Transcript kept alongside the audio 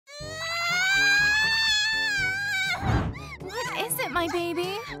that my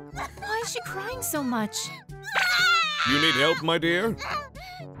baby? Why is she crying so much? You need help, my dear?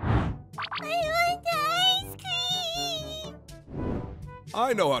 I want ice cream!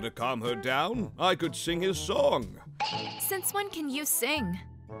 I know how to calm her down. I could sing his song. Since when can you sing?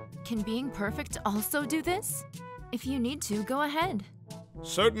 Can being perfect also do this? If you need to, go ahead.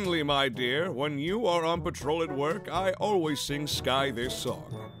 Certainly, my dear. When you are on patrol at work, I always sing Sky this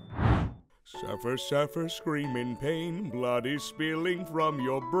song. Suffer, suffer, scream in pain, blood is spilling from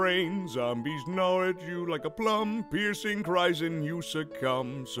your brain. Zombies gnaw at you like a plum, piercing cries and you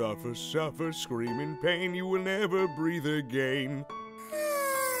succumb. Suffer, suffer, scream in pain, you will never breathe again.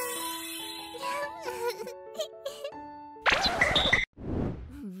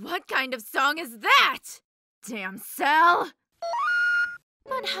 What kind of song is that? Damn cell!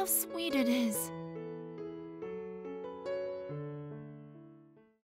 But how sweet it is.